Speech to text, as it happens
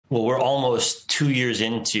Well, we're almost 2 years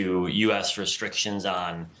into US restrictions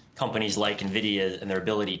on companies like NVIDIA and their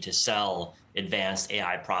ability to sell advanced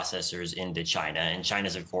AI processors into China. And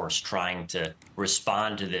China's, of course, trying to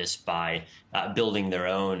respond to this by building their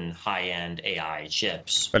own high-end AI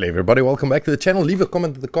chips. Hello everybody, welcome back to the channel. Leave a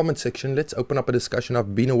comment in the comment section. Let's open up a discussion.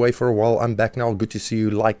 I've been away for a while. I'm back now. Good to see you.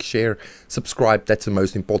 Like, share, subscribe. That's the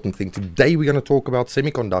most important thing. Today we're going to talk about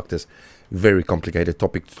semiconductors. Very complicated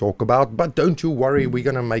topic to talk about, but don't you worry, we're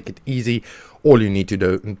going to make it easy. All you need to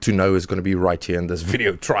know is going to be right here in this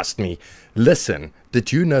video. Trust me. Listen,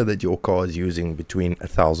 did you know that your car is using between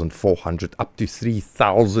 1,400 up to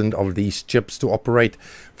 3,000 of these chips to operate?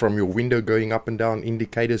 From your window going up and down,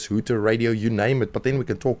 indicators, hooter, radio, you name it. But then we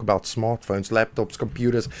can talk about smartphones, laptops,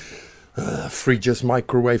 computers, fridges,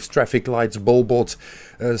 microwaves, traffic lights, billboards,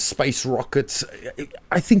 space rockets.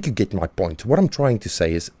 I think you get my point. What I'm trying to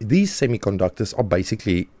say is these semiconductors are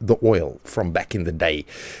basically the oil from back in the day.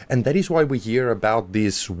 And that is why we hear about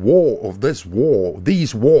these wars.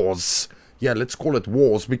 Yeah, let's call it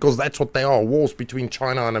wars, because that's what they are, wars between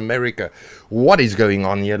China and America. What is going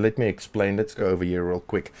on here? Let me explain. Let's go over here real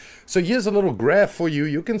quick. So here's a little graph for you.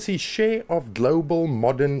 You can see share of global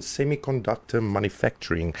modern semiconductor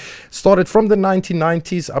manufacturing. Started from the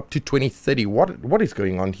 1990s up to 2030. What is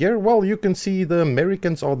going on here? Well, you can see the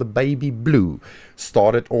Americans are the baby blue.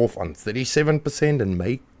 Started off on 37% and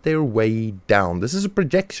make their way down. This is a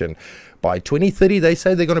projection. By 2030, they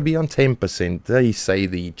say they're going to be on 10%. They say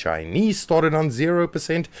the Chinese started on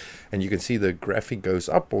 0%. And you can see the graphic goes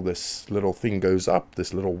up, or this little thing goes up,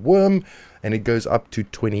 this little worm, and it goes up to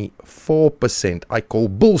 24%. I call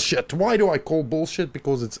bullshit. Why do I call bullshit?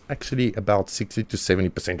 Because it's actually about 60 to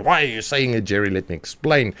 70%. Why are you saying it, Jerry? Let me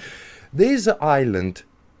explain. There's an island,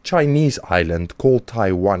 Chinese island called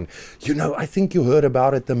Taiwan. You know, I think you heard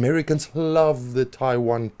about it. The Americans love the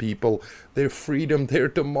Taiwan people, their freedom, their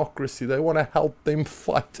democracy. They want to help them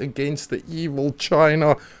fight against the evil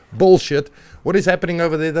China. Bullshit. What is happening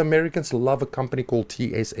over there? The Americans love a company called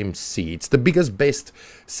TSMC. It's the biggest, best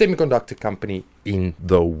semiconductor company in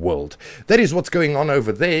the world. That is what's going on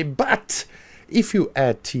over there. But if you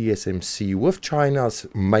add TSMC with China's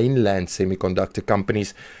mainland semiconductor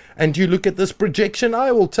companies, and you look at this projection,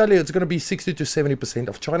 I will tell you it's going to be 60 to 70%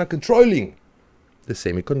 of China controlling the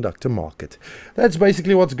semiconductor market. That's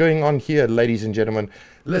basically what's going on here, ladies and gentlemen.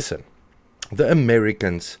 Listen, the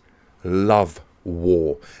Americans love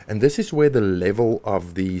war. And this is where the level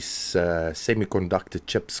of these semiconductor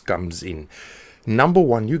chips comes in. Number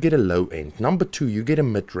one, you get a low end. Number two, you get a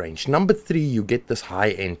mid-range. Number three, you get this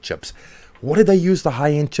high-end chips. What do they use the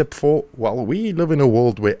high-end chip for? Well, we live in a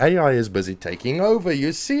world where AI is busy taking over.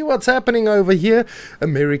 You see what's happening over here?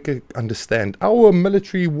 America, understand. Our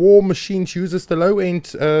military war machines uses the low-end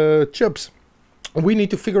chips. We need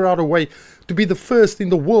to figure out a way to be the first in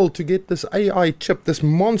the world to get this AI chip, this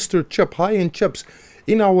monster chip, high-end chips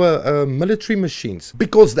in our military machines.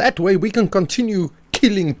 Because that way we can continue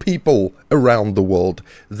killing people around the world.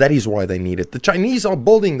 That is why they need it. The Chinese are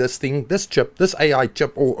building this thing, this chip, this AI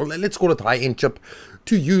chip, or let's call it high-end chip,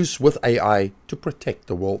 to use with AI to protect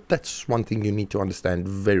the world. That's one thing you need to understand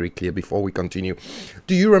very clear before we continue.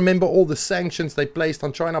 Do you remember all the sanctions they placed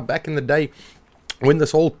on China back in the day when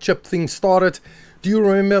this whole chip thing started? Do you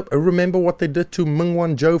remember what they did to Meng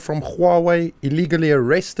Wanzhou from Huawei? Illegally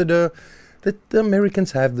arrested her. That the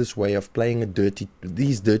Americans have this way of playing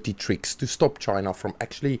these dirty tricks to stop China from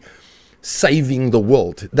actually saving the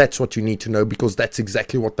world. That's what you need to know, because that's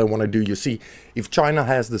exactly what they want to do. You see, if China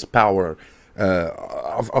has this power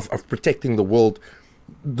of protecting the world,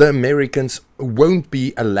 the Americans won't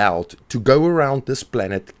be allowed to go around this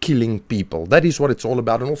planet killing people. That is what it's all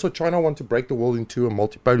about. And also China wants to break the world into a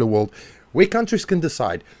multipolar world where countries can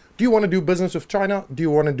decide. Do you want to do business with China? Do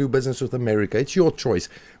you want to do business with America? It's your choice.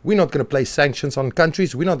 We're not going to place sanctions on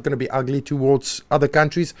countries. We're not going to be ugly towards other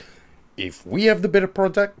countries. If we have the better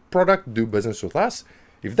product, do business with us.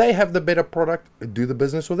 If they have the better product, do the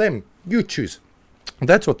business with them. You choose.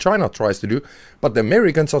 That's what China tries to do. But the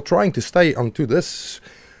Americans are trying to stay onto this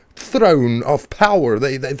throne of power.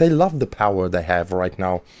 They love the power they have right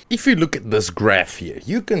now. If you look at this graph here,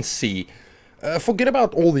 you can see, forget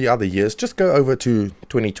about all the other years. Just go over to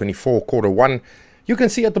 2024 Q1. You can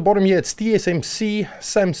see at the bottom here, it's TSMC,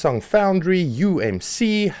 Samsung Foundry,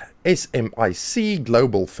 UMC, SMIC,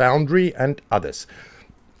 Global Foundry, and others.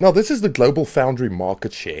 Now, this is the Global Foundry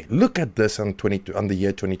market share. Look at this on the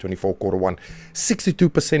year 2024 Q1.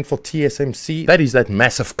 62% for TSMC. That is that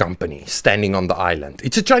massive company standing on the island.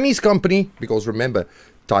 It's a Chinese company, because remember,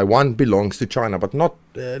 Taiwan belongs to China, but not,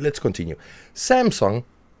 let's continue. Samsung,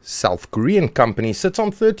 South Korean company, sits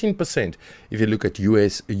on 13%. If you look at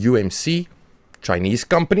UMC, Chinese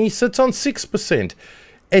company sits on 6%.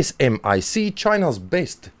 SMIC, China's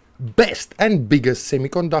best and biggest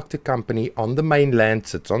semiconductor company on the mainland,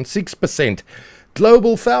 sits on 6%.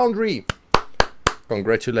 Global Foundry,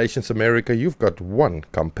 congratulations America, you've got one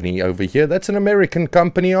company over here. That's an American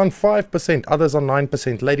company on 5%, others on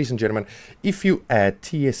 9%. Ladies and gentlemen, if you add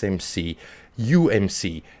TSMC,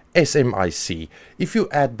 UMC, SMIC, if you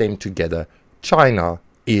add them together, China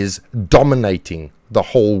is dominating the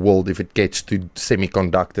whole world if it gets to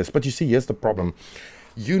semiconductors. But you see, here's the problem.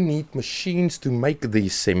 You need machines to make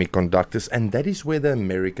these semiconductors, and that is where the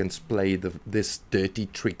Americans play this dirty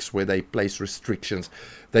tricks where they place restrictions.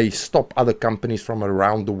 They stop other companies from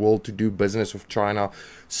around the world to do business with China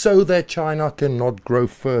so that China cannot grow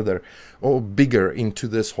further or bigger into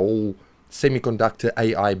this whole semiconductor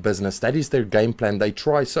AI business. That is their game plan. They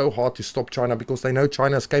try so hard to stop China because they know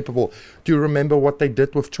China is capable. Do you remember what they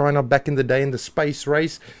did with China back in the day in the space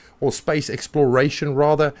race, or space exploration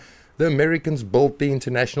rather? The Americans built the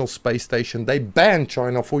International Space Station. They banned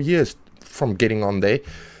China for years from getting on there.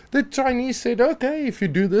 The Chinese said, okay, if you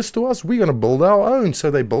do this to us, we're going to build our own. So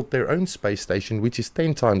they built their own space station, which is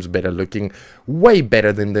 10 times better looking, way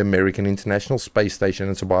better than the American International Space Station.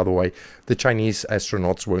 And so, by the way, the Chinese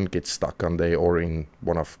astronauts won't get stuck on there or in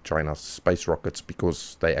one of China's space rockets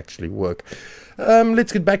because they actually work.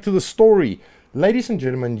 Let's get back to the story. Ladies and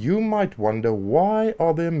gentlemen, you might wonder, why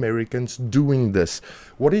are the Americans doing this?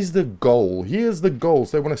 What is the goal? Here's the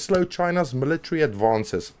goals. They want to slow China's military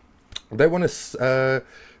advances. They want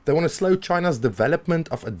to slow China's development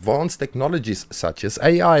of advanced technologies such as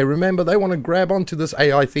AI. Remember, they want to grab onto this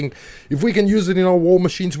AI thing. If we can use it in our war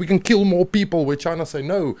machines, we can kill more people. Where China say,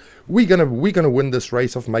 no, we're gonna win this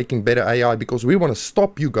race of making better AI because we want to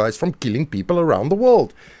stop you guys from killing people around the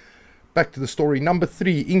world. Back to the story. Number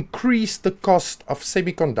 3, increase the cost of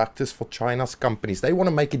semiconductors for China's companies. They want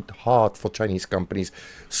to make it hard for Chinese companies,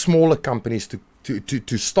 smaller companies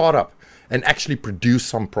to start up and actually produce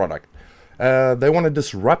some product. They want to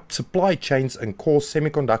disrupt supply chains and cause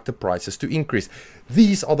semiconductor prices to increase.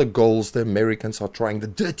 These are the goals the Americans are trying, the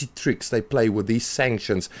dirty tricks they play with these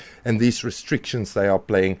sanctions and these restrictions they are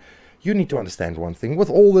playing. You need to understand one thing. With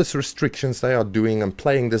all these restrictions they are doing and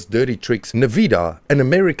playing this dirty tricks, Nvidia, an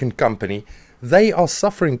American company, they are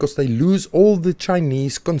suffering because they lose all the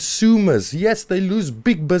Chinese consumers. Yes, they lose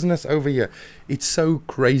big business over here. It's so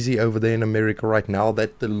crazy over there in America right now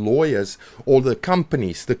that the lawyers or the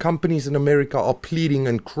companies in America are pleading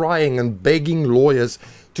and crying and begging lawyers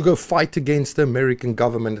to go fight against the American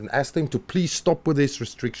government and ask them to please stop with these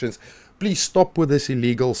restrictions. Please stop with this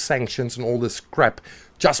illegal sanctions and all this crap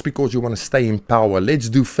just because you want to stay in power. Let's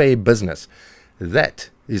do fair business.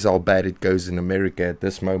 That is how bad it goes in America at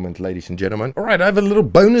this moment, ladies and gentlemen. All right, I have a little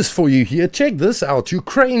bonus for you here. Check this out.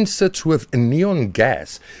 Ukraine sits with neon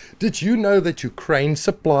gas. Did you know that Ukraine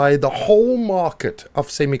supply the whole market of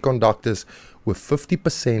semiconductors with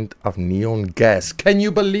 50% of neon gas? Can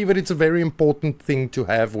you believe it? It's a very important thing to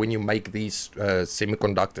have when you make these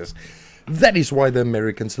semiconductors. That is why the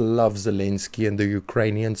Americans love Zelensky and the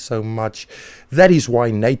Ukrainians so much. That is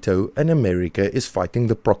why NATO and America is fighting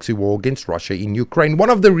the proxy war against Russia in Ukraine.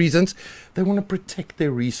 One of the reasons, they want to protect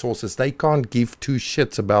their resources. They can't give two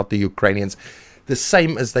shits about the Ukrainians. The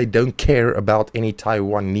same as they don't care about any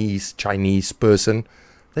Taiwanese, Chinese person.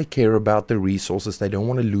 They care about the resources. They don't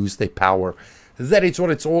want to lose their power. That's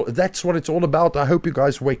what it's all about. I hope you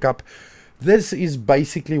guys wake up. This is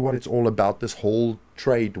basically what it's all about, this whole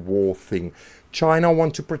trade war thing. China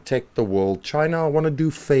want to protect the world. China want to do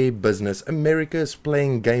fair business. America is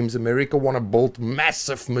playing games. America want to build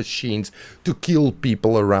massive machines to kill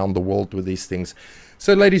people around the world with these things.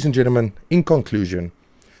 So, ladies and gentlemen, in conclusion,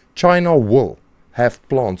 China will have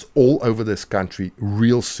plants all over this country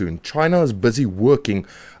real soon. China is busy working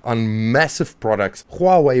on massive products.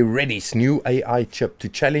 Huawei readies new AI chip to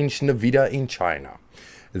challenge Nvidia in China.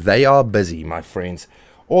 They are busy, my friends.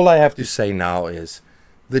 All I have to say now is,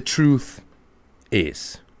 the truth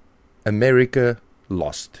is, America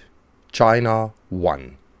lost. China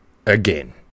won. Again.